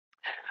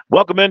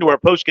Welcome into our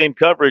post-game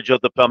coverage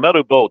of the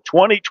Palmetto Bowl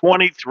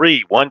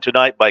 2023, won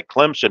tonight by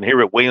Clemson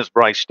here at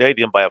Williams-Brice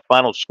Stadium by a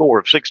final score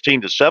of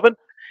 16-7.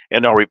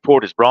 And our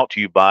report is brought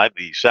to you by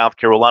the South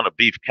Carolina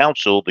Beef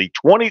Council. The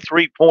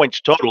 23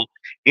 points total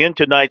in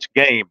tonight's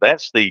game.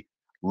 That's the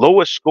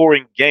lowest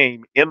scoring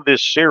game in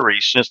this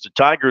series since the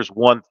Tigers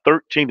won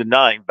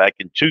 13-9 back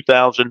in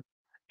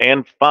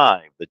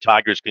 2005. The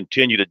Tigers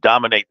continue to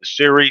dominate the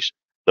series.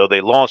 Though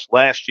they lost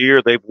last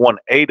year, they've won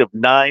 8 of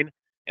 9.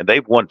 And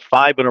they've won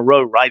 5 in a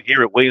row right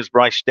here at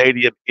Williams-Brice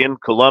Stadium in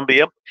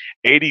Columbia.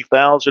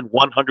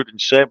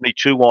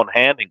 80,172 on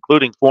hand,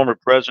 including former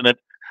President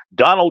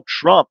Donald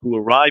Trump, who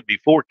arrived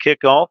before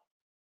kickoff,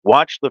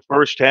 watched the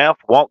first half,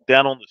 walked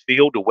down on the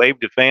field to wave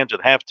to fans at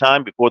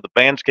halftime before the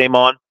bands came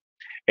on,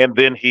 and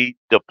then he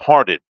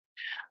departed.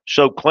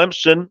 So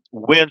Clemson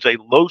wins a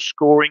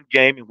low-scoring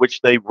game in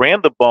which they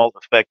ran the ball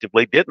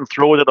effectively, didn't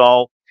throw it at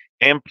all,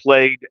 and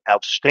played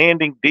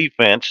outstanding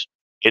defense.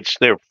 It's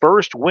their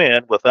first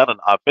win without an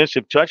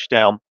offensive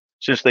touchdown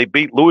since they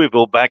beat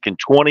Louisville back in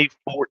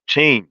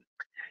 2014.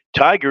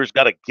 Tigers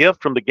got a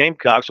gift from the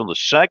Gamecocks on the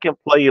second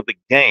play of the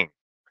game.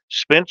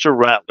 Spencer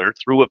Rattler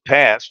threw a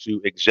pass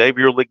to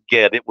Xavier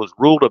Legette. It was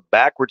ruled a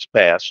backwards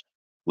pass.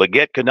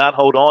 Legette could not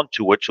hold on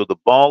to it, so the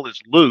ball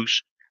is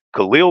loose.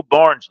 Khalil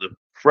Barnes, the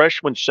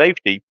freshman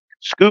safety,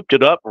 scooped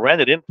it up, ran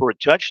it in for a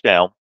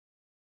touchdown.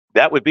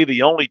 That would be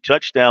the only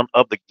touchdown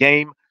of the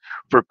game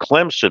for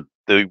Clemson.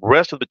 The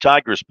rest of the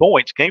Tigers'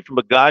 points came from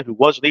a guy who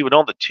wasn't even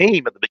on the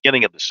team at the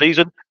beginning of the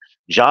season.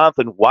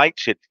 Jonathan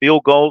White's hit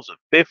field goals of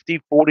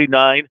 50,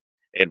 49,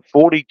 and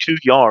 42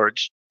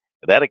 yards.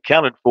 That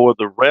accounted for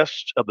the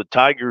rest of the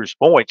Tigers'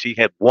 points. He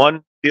had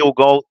one field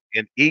goal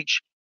in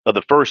each of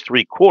the first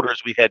 3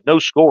 quarters. We had no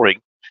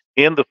scoring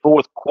in the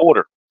fourth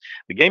quarter.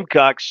 The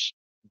Gamecocks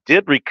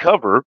did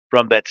recover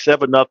from that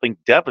 7-0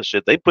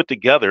 deficit. They put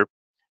together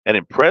an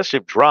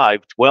impressive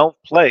drive, 12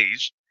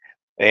 plays,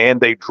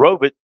 and they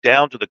drove it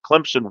down to the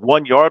Clemson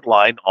 1-yard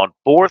line on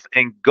 4th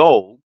and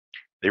goal.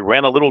 They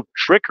ran a little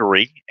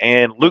trickery,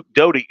 and Luke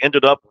Doty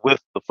ended up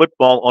with the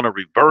football on a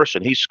reverse,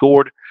 and he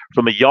scored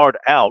from a yard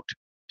out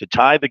to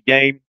tie the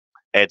game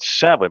at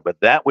 7.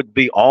 But that would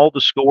be all the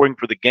scoring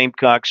for the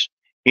Gamecocks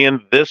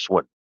in this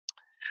one.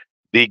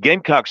 The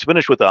Gamecocks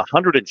finished with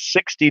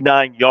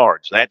 169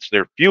 yards. That's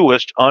their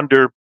fewest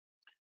under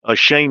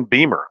Shane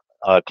Beamer.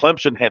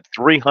 Clemson had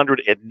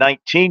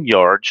 319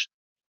 yards,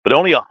 but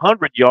only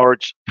 100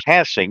 yards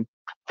passing.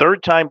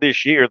 Third time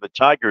this year, the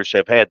Tigers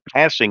have had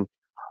passing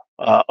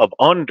of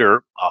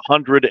under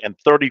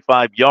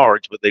 135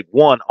 yards, but they've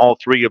won all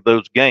 3 of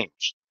those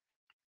games.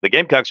 The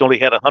Gamecocks only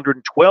had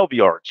 112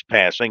 yards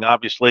passing,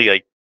 obviously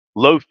a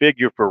low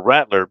figure for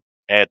Rattler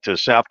at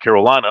South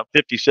Carolina,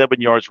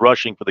 57 yards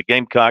rushing for the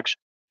Gamecocks.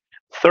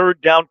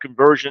 Third down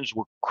conversions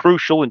were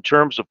crucial in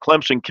terms of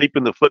Clemson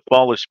keeping the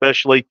football,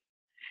 especially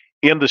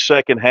in the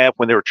second half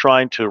when they were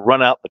trying to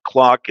run out the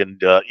clock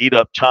and eat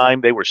up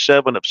time. They were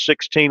 7 of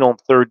 16 on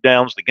third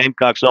downs. The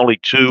Gamecocks only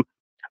 2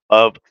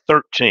 of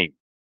 13.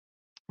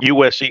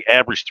 USC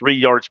averaged 3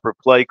 yards per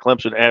play.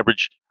 Clemson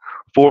averaged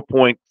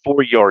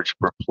 4.4 yards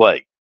per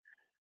play.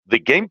 The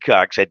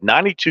Gamecocks had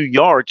 92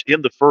 yards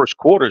in the first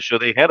quarter, so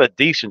they had a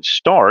decent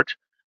start.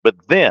 But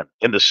then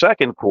in the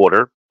second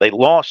quarter, they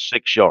lost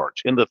 6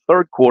 yards. In the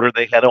third quarter,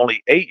 they had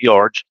only 8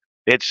 yards.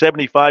 They had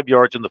 75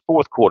 yards in the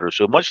fourth quarter.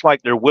 So much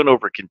like their win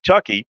over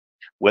Kentucky,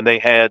 when they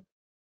had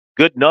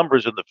good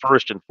numbers in the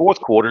first and fourth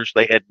quarters,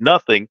 they had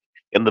nothing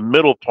in the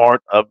middle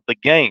part of the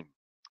game.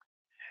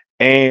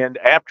 And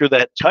after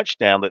that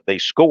touchdown that they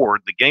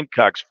scored, the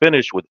Gamecocks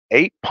finished with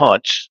 8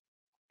 punts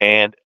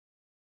and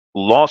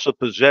loss of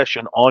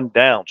possession on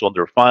downs on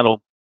their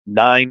final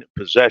 9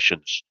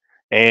 possessions.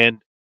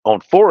 And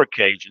on 4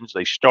 occasions,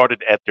 they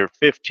started at their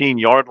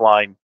 15-yard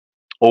line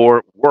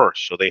or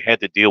worse. So they had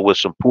to deal with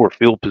some poor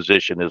field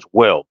position as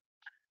well.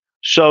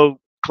 So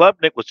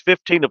Klubnik was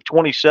 15 of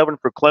 27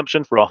 for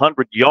Clemson for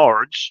 100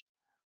 yards,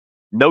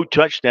 no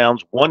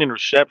touchdowns, 1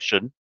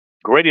 interception.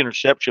 Great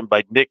interception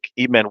by Nick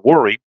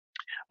Emanwuri.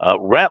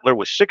 Rattler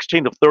was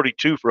 16 of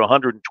 32 for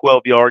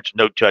 112 yards,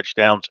 no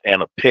touchdowns,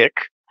 and a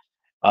pick.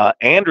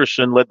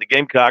 Anderson led the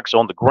Gamecocks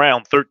on the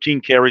ground,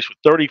 13 carries for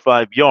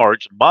 35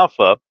 yards.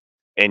 Maffa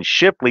and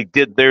Shipley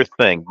did their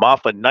thing.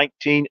 Maffa,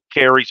 19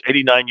 carries,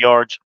 89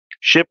 yards.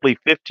 Shipley,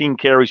 15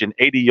 carries and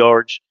 80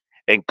 yards.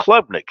 And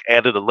Klubnik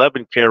added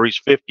 11 carries,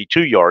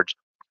 52 yards.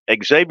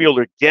 Xavier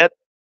Legette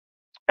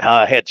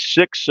had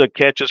 6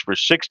 catches for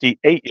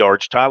 68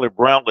 yards. Tyler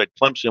Brown led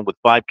Clemson with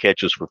 5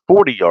 catches for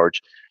 40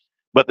 yards.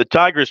 But the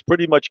Tigers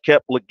pretty much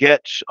kept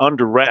Legette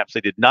under wraps.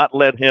 They did not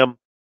let him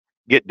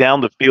get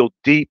down the field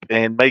deep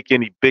and make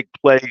any big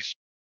plays,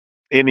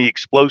 any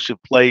explosive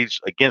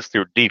plays against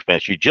their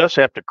defense. You just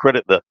have to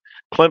credit the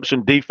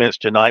Clemson defense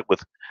tonight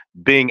with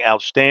being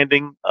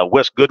outstanding.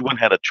 Wes Goodwin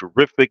had a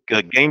terrific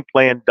game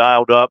plan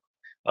dialed up.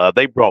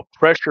 They brought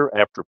pressure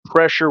after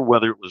pressure,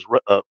 whether it was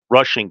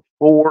rushing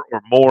 4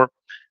 or more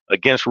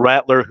against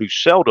Rattler, who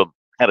seldom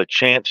had a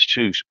chance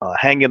to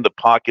hang in the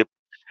pocket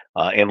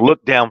and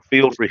look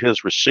downfield for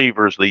his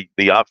receivers.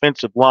 The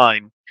offensive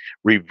line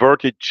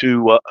reverted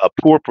to a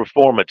poor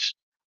performance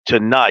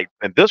tonight.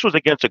 And this was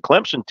against a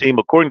Clemson team,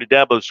 according to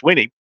Dabo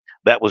Swinney,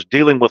 that was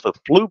dealing with a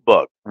flu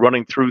bug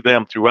running through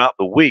them throughout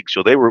the week.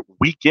 So they were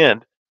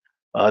weakened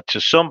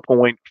to some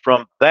point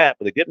from that,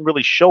 but they didn't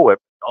really show it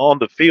on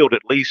the field,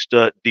 at least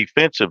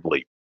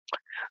defensively.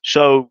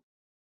 So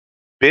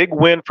big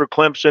win for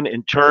Clemson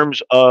in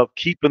terms of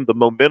keeping the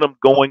momentum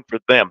going for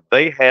them.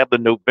 They have the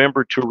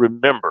November to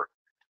remember.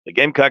 The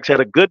Gamecocks had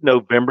a good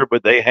November,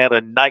 but they had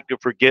a night to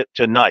forget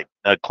tonight.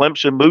 Now,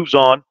 Clemson moves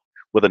on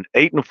with an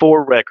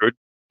 8-4 record,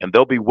 and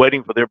they'll be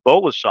waiting for their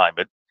bowl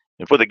assignment.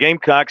 And for the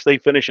Gamecocks, they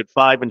finish at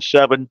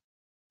 5-7.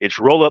 It's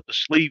roll up the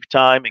sleeve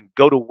time and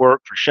go to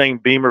work for Shane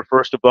Beamer.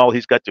 First of all,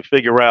 he's got to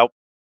figure out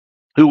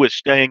who is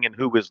staying and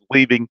who is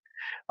leaving,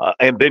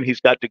 and then he's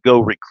got to go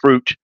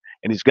recruit,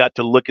 and he's got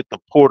to look at the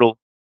portal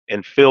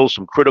and fill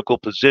some critical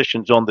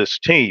positions on this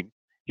team.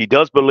 He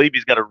does believe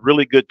he's got a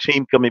really good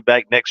team coming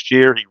back next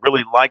year. He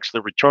really likes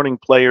the returning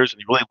players, and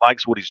he really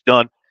likes what he's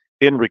done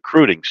in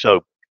recruiting.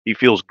 So he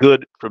feels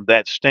good from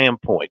that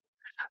standpoint.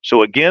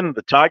 So again,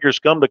 the Tigers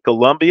come to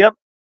Columbia,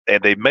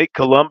 and they make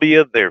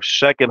Columbia their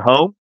second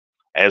home,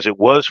 as it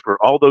was for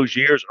all those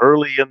years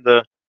early in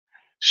the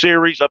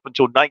series up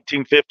until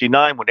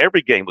 1959 when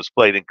every game was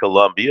played in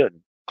Columbia.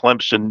 And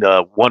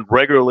Clemson won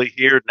regularly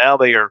here. Now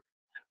they are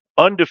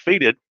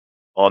undefeated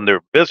on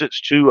their visits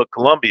to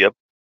Columbia,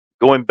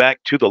 going back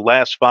to the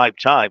last 5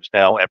 times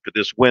now after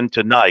this win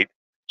tonight,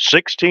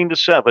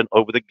 16-7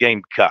 over the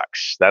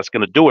Gamecocks. That's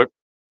going to do it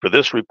for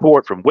this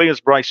report from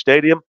Williams-Brice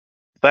Stadium.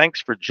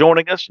 Thanks for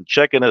joining us and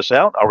checking us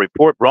out. Our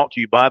report brought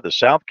to you by the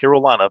South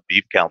Carolina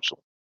Beef Council.